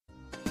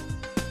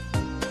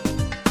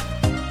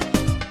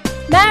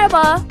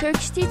Merhaba,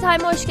 Turkish Tea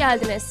Time'a hoş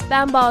geldiniz.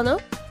 Ben Banu.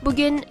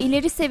 Bugün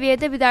ileri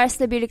seviyede bir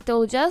dersle birlikte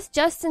olacağız.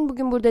 Justin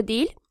bugün burada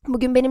değil.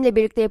 Bugün benimle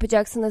birlikte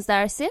yapacaksınız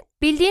dersi.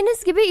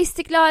 Bildiğiniz gibi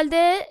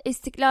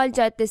İstiklal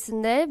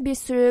Caddesi'nde bir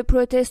sürü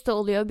protesto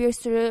oluyor. Bir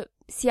sürü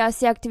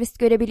siyasi aktivist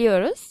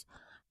görebiliyoruz.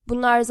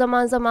 Bunlar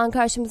zaman zaman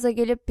karşımıza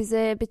gelip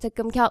bize bir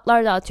takım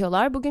kağıtlar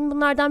dağıtıyorlar. Bugün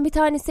bunlardan bir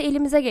tanesi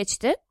elimize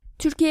geçti.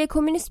 Türkiye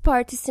Komünist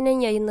Partisi'nin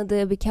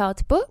yayınladığı bir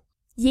kağıt bu.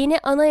 Yeni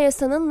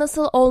anayasanın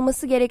nasıl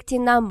olması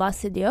gerektiğinden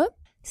bahsediyor.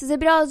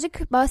 Size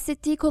birazcık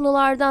bahsettiği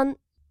konulardan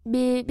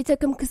bir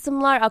takım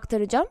kısımlar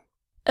aktaracağım.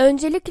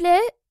 Öncelikle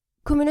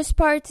Komünist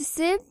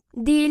Partisi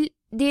dil,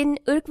 din,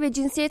 ırk ve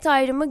cinsiyet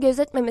ayrımı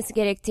gözetmemesi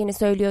gerektiğini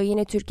söylüyor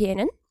Yeni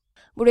Türkiye'nin.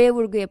 Buraya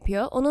vurgu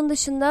yapıyor. Onun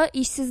dışında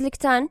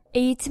işsizlikten,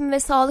 eğitim ve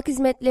sağlık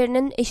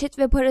hizmetlerinin eşit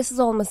ve parasız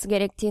olması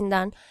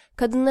gerektiğinden,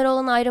 kadınlara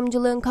olan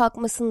ayrımcılığın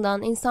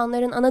kalkmasından,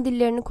 insanların ana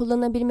dillerini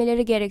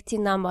kullanabilmeleri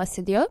gerektiğinden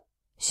bahsediyor.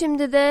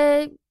 Şimdi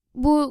de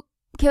bu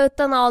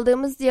kağıttan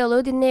aldığımız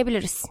diyaloğu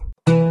dinleyebiliriz.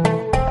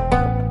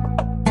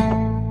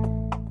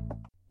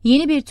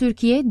 Yeni bir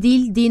Türkiye,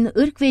 dil, din,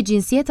 ırk ve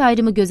cinsiyet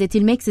ayrımı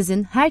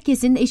gözetilmeksizin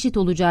herkesin eşit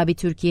olacağı bir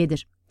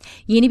Türkiye'dir.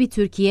 Yeni bir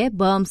Türkiye,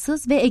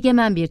 bağımsız ve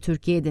egemen bir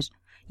Türkiye'dir.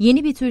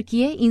 Yeni bir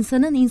Türkiye,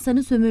 insanın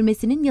insanı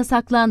sömürmesinin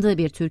yasaklandığı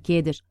bir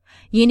Türkiye'dir.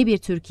 Yeni bir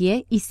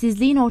Türkiye,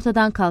 işsizliğin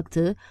ortadan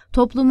kalktığı,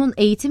 toplumun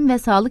eğitim ve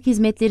sağlık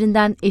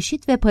hizmetlerinden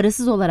eşit ve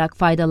parasız olarak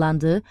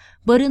faydalandığı,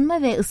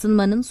 barınma ve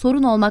ısınmanın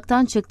sorun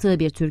olmaktan çıktığı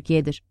bir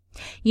Türkiye'dir.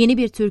 Yeni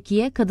bir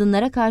Türkiye,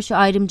 kadınlara karşı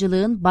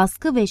ayrımcılığın,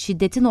 baskı ve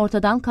şiddetin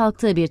ortadan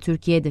kalktığı bir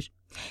Türkiye'dir.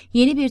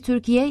 Yeni bir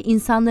Türkiye,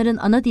 insanların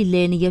ana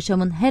dillerini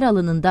yaşamın her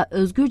alanında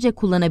özgürce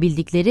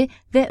kullanabildikleri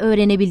ve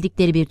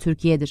öğrenebildikleri bir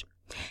Türkiye'dir.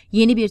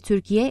 Yeni bir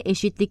Türkiye,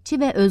 eşitlikçi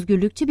ve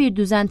özgürlükçü bir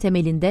düzen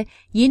temelinde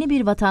yeni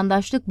bir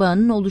vatandaşlık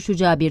bağının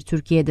oluşacağı bir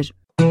Türkiye'dir.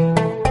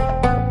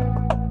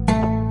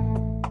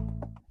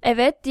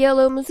 Evet,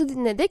 diyalogumuzu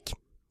dinledik.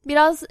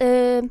 Biraz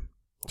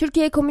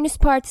Türkiye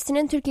Komünist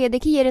Partisi'nin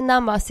Türkiye'deki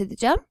yerinden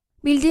bahsedeceğim.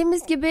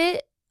 Bildiğimiz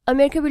gibi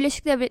Amerika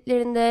Birleşik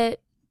Devletleri'nde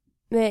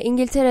ve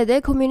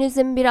İngiltere'de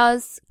komünizm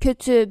biraz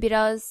kötü,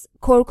 biraz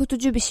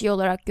korkutucu bir şey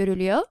olarak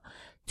görülüyor.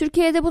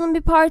 Türkiye'de bunun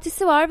bir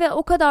partisi var ve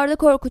o kadar da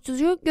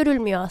korkutucu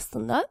görülmüyor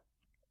aslında.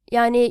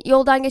 Yani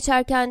yoldan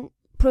geçerken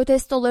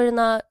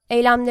protestolarına,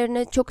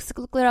 eylemlerine çok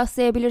sıklıkla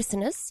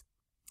rastlayabilirsiniz.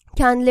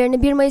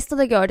 Kendilerini 1 Mayıs'ta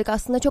da gördük.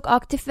 Aslında çok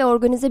aktif ve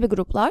organize bir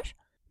gruplar.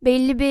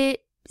 Belli bir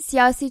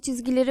siyasi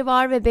çizgileri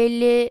var ve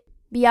belli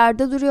bir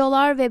yerde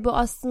duruyorlar ve bu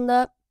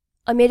aslında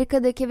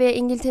Amerika'daki ve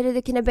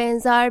İngiltere'dekine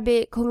benzer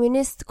bir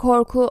komünist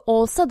korku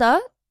olsa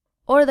da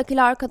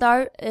oradakiler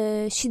kadar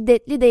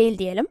şiddetli değil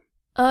diyelim.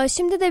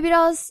 Şimdi de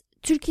biraz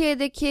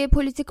Türkiye'deki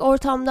politik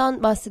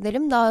ortamdan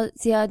bahsedelim. Daha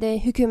ziyade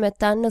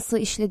hükümetten nasıl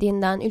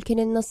işlediğinden,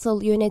 ülkenin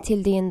nasıl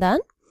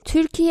yönetildiğinden.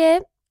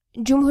 Türkiye,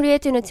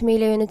 Cumhuriyet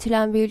yönetimiyle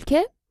yönetilen bir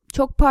ülke.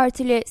 Çok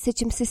partili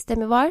seçim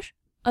sistemi var.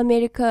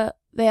 Amerika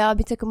veya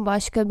bir takım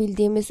başka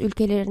bildiğimiz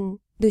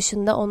ülkelerin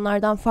dışında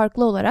onlardan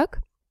farklı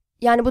olarak.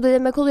 Yani bu da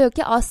demek oluyor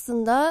ki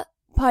aslında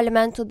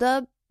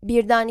parlamentoda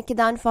 1'den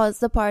 2'den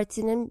fazla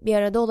partinin bir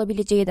arada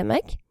olabileceği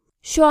demek.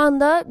 Şu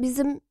anda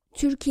bizim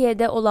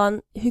Türkiye'de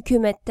olan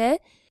hükümette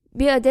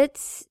bir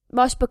adet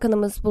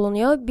başbakanımız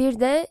bulunuyor. Bir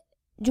de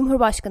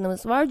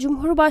cumhurbaşkanımız var.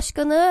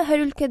 Cumhurbaşkanı her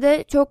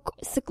ülkede çok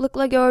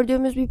sıklıkla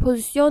gördüğümüz bir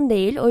pozisyon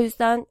değil. O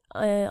yüzden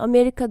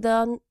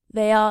Amerika'dan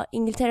veya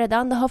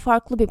İngiltere'den daha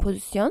farklı bir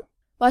pozisyon.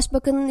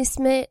 Başbakanın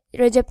ismi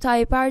Recep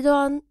Tayyip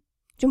Erdoğan,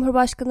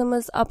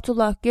 Cumhurbaşkanımız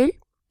Abdullah Gül.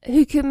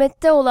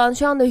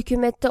 Şu anda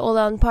hükümette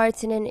olan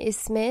partinin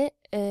ismi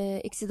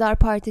İktidar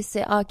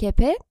Partisi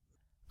AKP.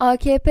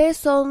 AKP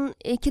son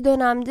 2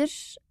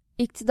 dönemdir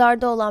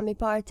iktidarda olan bir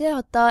parti.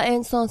 Hatta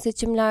en son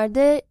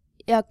seçimlerde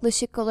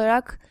yaklaşık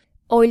olarak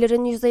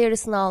oyların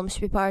 %yarısını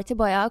almış bir parti.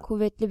 Bayağı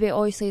kuvvetli bir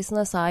oy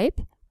sayısına sahip.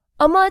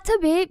 Ama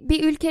tabii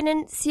bir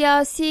ülkenin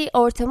siyasi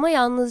ortamı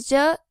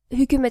yalnızca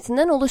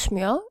hükümetinden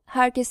oluşmuyor.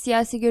 Herkes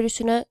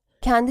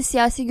kendi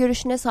siyasi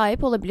görüşüne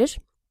sahip olabilir.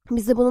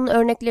 Biz de bunun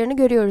örneklerini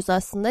görüyoruz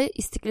aslında.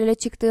 İstiklale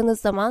çıktığınız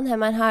zaman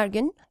hemen her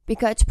gün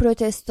birkaç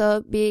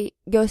protesto, bir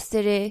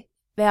gösteri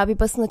veya bir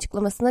basın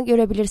açıklamasını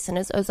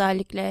görebilirsiniz.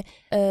 Özellikle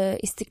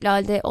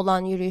İstiklal'de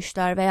olan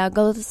yürüyüşler veya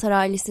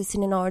Galatasaray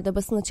Lisesi'nin orada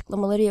basın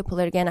açıklamaları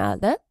yapılır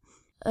genelde.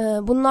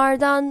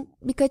 Bunlardan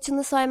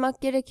birkaçını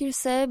saymak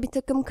gerekirse bir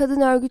takım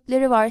kadın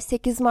örgütleri var.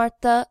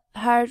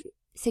 Her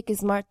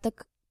 8 Mart'ta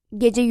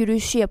gece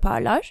yürüyüşü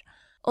yaparlar.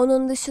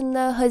 Onun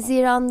dışında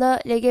Haziran'da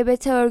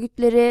LGBT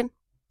örgütleri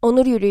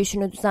onur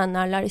yürüyüşünü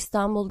düzenlerler.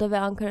 İstanbul'da ve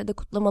Ankara'da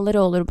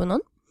kutlamaları olur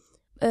bunun.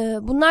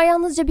 Bunlar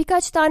yalnızca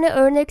birkaç tane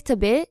örnek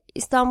tabii.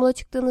 İstanbul'a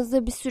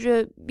çıktığınızda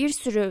bir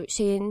sürü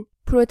şeyin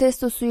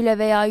protestosuyla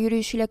veya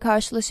yürüyüşüyle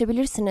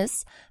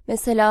karşılaşabilirsiniz.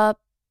 Mesela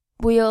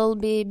bu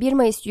yıl bir 1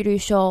 Mayıs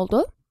yürüyüşü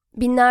oldu.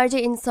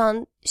 Binlerce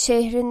insan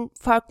şehrin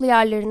farklı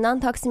yerlerinden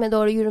Taksim'e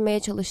doğru yürümeye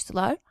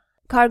çalıştılar.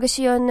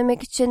 Kargaşayı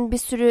önlemek için bir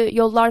sürü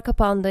yollar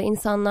kapandı.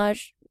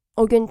 İnsanlar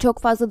o gün çok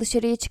fazla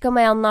dışarıya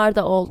çıkamayanlar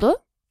da oldu.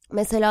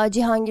 Mesela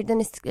Cihangir'den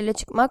İstiklal'e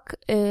çıkmak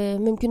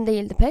mümkün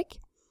değildi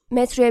pek.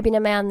 Metroya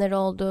binemeyenler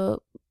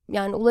oldu.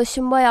 Yani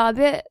ulaşım bayağı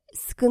bir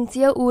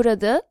sıkıntıya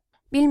uğradı.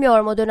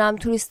 Bilmiyorum o dönem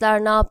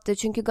turistler ne yaptı.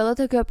 Çünkü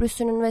Galata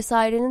Köprüsü'nün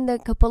vesairenin de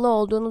kapalı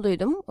olduğunu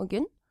duydum o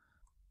gün.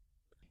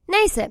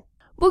 Neyse.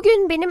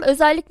 Bugün benim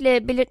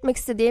özellikle belirtmek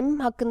istediğim,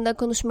 hakkında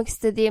konuşmak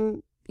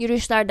istediğim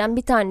yürüyüşlerden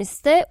bir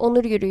tanesi de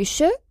Onur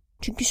Yürüyüşü.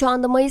 Çünkü şu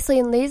anda Mayıs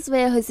ayındayız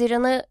ve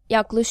Haziran'a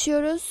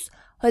yaklaşıyoruz.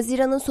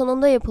 Haziran'ın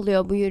sonunda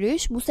yapılıyor bu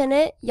yürüyüş. Bu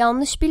sene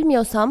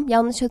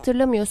yanlış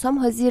hatırlamıyorsam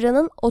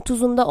Haziran'ın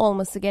 30'unda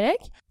olması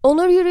gerek.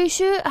 Onur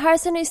Yürüyüşü her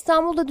sene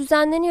İstanbul'da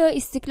düzenleniyor.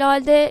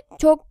 İstiklal'de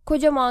çok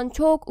kocaman,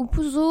 çok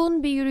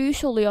upuzun bir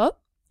yürüyüş oluyor.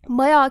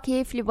 Bayağı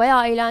keyifli,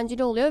 bayağı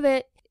eğlenceli oluyor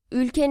ve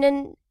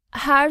ülkenin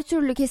her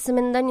türlü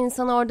kesiminden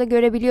insanı orada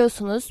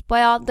görebiliyorsunuz.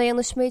 Bayağı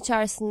dayanışma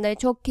içerisinde,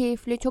 çok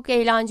keyifli, çok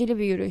eğlenceli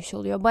bir yürüyüş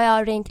oluyor.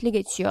 Bayağı renkli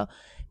geçiyor.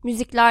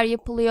 Müzikler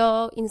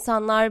yapılıyor,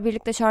 insanlar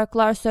birlikte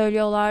şarkılar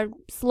söylüyorlar,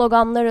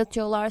 sloganlar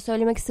atıyorlar,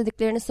 söylemek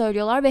istediklerini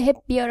söylüyorlar ve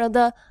hep bir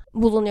arada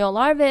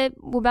bulunuyorlar ve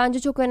bu bence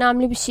çok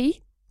önemli bir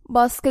şey.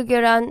 Baskı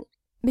gören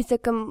bir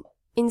takım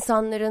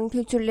insanların,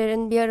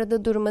 kültürlerin bir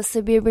arada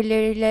durması,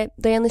 birbirleriyle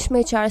dayanışma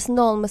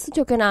içerisinde olması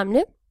çok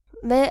önemli.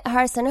 Ve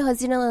her sene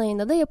Haziran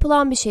ayında da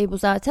yapılan bir şey bu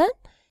zaten.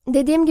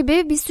 Dediğim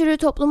gibi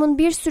toplumun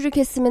bir sürü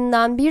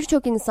kesiminden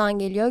birçok insan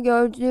geliyor.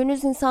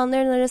 Gördüğünüz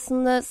insanların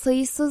arasında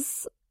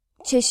sayısız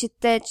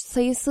çeşitte,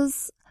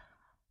 sayısız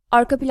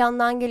arka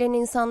plandan gelen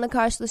insanla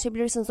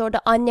karşılaşabilirsiniz.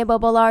 Orada anne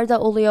babalar da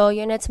oluyor,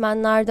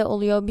 yönetmenler de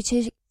oluyor.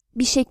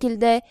 Bir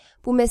şekilde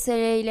bu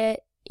meseleyle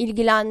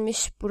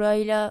ilgilenmiş,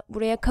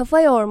 buraya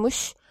kafa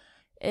yormuş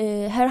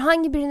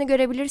herhangi birini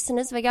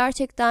görebilirsiniz ve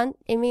gerçekten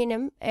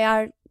eminim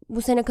eğer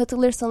bu sene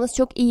katılırsanız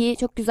çok iyi,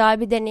 çok güzel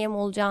bir deneyim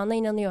olacağına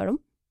inanıyorum.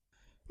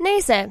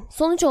 Neyse,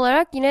 sonuç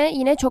olarak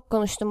yine çok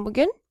konuştum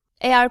bugün.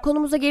 Eğer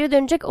konumuza geri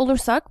dönecek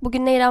olursak,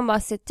 bugün neyden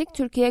bahsettik?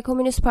 Türkiye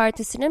Komünist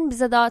Partisi'nin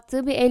bize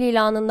dağıttığı bir el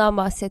ilanından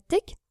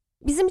bahsettik.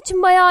 Bizim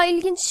için bayağı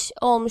ilginç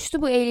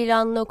olmuştu bu el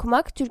ilanını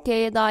okumak.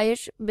 Türkiye'ye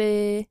dair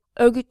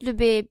örgütlü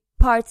bir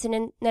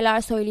partinin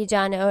neler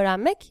söyleyeceğini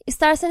öğrenmek.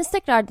 İsterseniz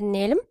tekrar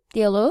dinleyelim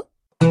diyaloğu.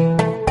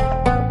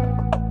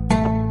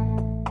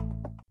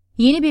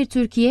 Yeni bir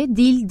Türkiye,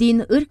 dil, din,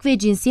 ırk ve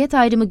cinsiyet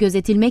ayrımı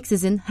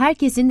gözetilmeksizin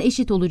herkesin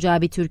eşit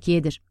olacağı bir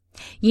Türkiye'dir.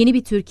 Yeni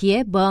bir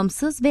Türkiye,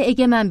 bağımsız ve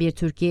egemen bir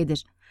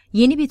Türkiye'dir.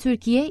 Yeni bir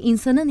Türkiye,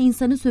 insanın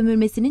insanı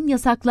sömürmesinin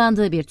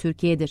yasaklandığı bir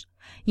Türkiye'dir.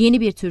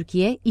 Yeni bir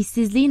Türkiye,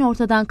 işsizliğin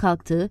ortadan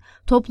kalktığı,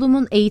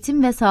 toplumun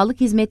eğitim ve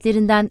sağlık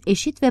hizmetlerinden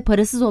eşit ve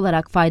parasız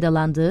olarak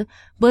faydalandığı,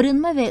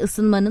 barınma ve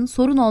ısınmanın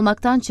sorun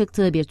olmaktan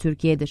çıktığı bir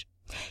Türkiye'dir.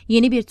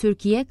 Yeni bir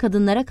Türkiye,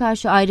 kadınlara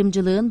karşı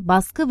ayrımcılığın,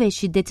 baskı ve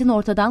şiddetin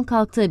ortadan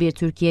kalktığı bir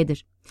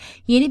Türkiye'dir.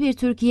 Yeni bir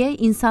Türkiye,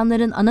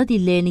 insanların ana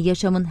dillerini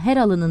yaşamın her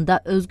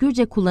alanında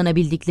özgürce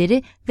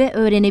kullanabildikleri ve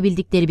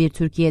öğrenebildikleri bir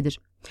Türkiye'dir.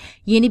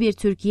 Yeni bir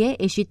Türkiye,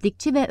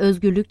 eşitlikçi ve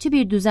özgürlükçü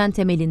bir düzen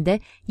temelinde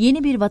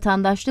yeni bir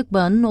vatandaşlık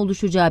bağının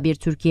oluşacağı bir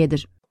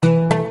Türkiye'dir.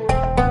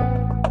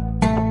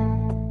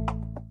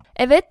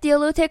 Evet,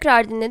 diyaloğu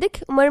tekrar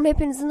dinledik. Umarım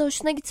hepinizin de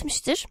hoşuna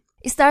gitmiştir.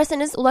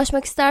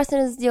 Ulaşmak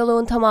isterseniz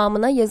diyaloğun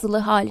tamamına, yazılı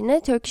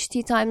haline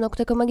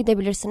turkishteatime.com'a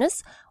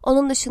gidebilirsiniz.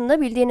 Onun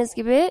dışında bildiğiniz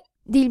gibi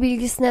dil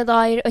bilgisine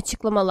dair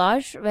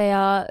açıklamalar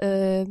veya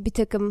bir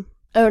takım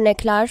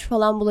örnekler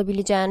falan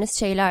bulabileceğiniz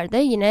şeyler de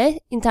yine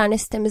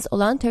internet sitemiz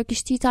olan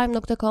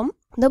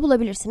turkishteatime.com'da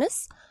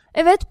bulabilirsiniz.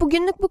 Evet,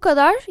 bugünlük bu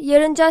kadar.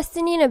 Yarın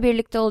Justin yine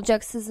birlikte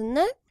olacak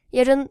sizinle.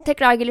 Yarın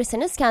tekrar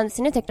gelirseniz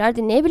kendisini tekrar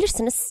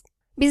dinleyebilirsiniz.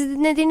 Bizi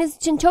dinlediğiniz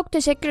için çok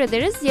teşekkür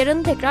ederiz.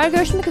 Yarın tekrar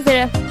görüşmek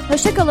üzere.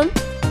 Hoşça kalın.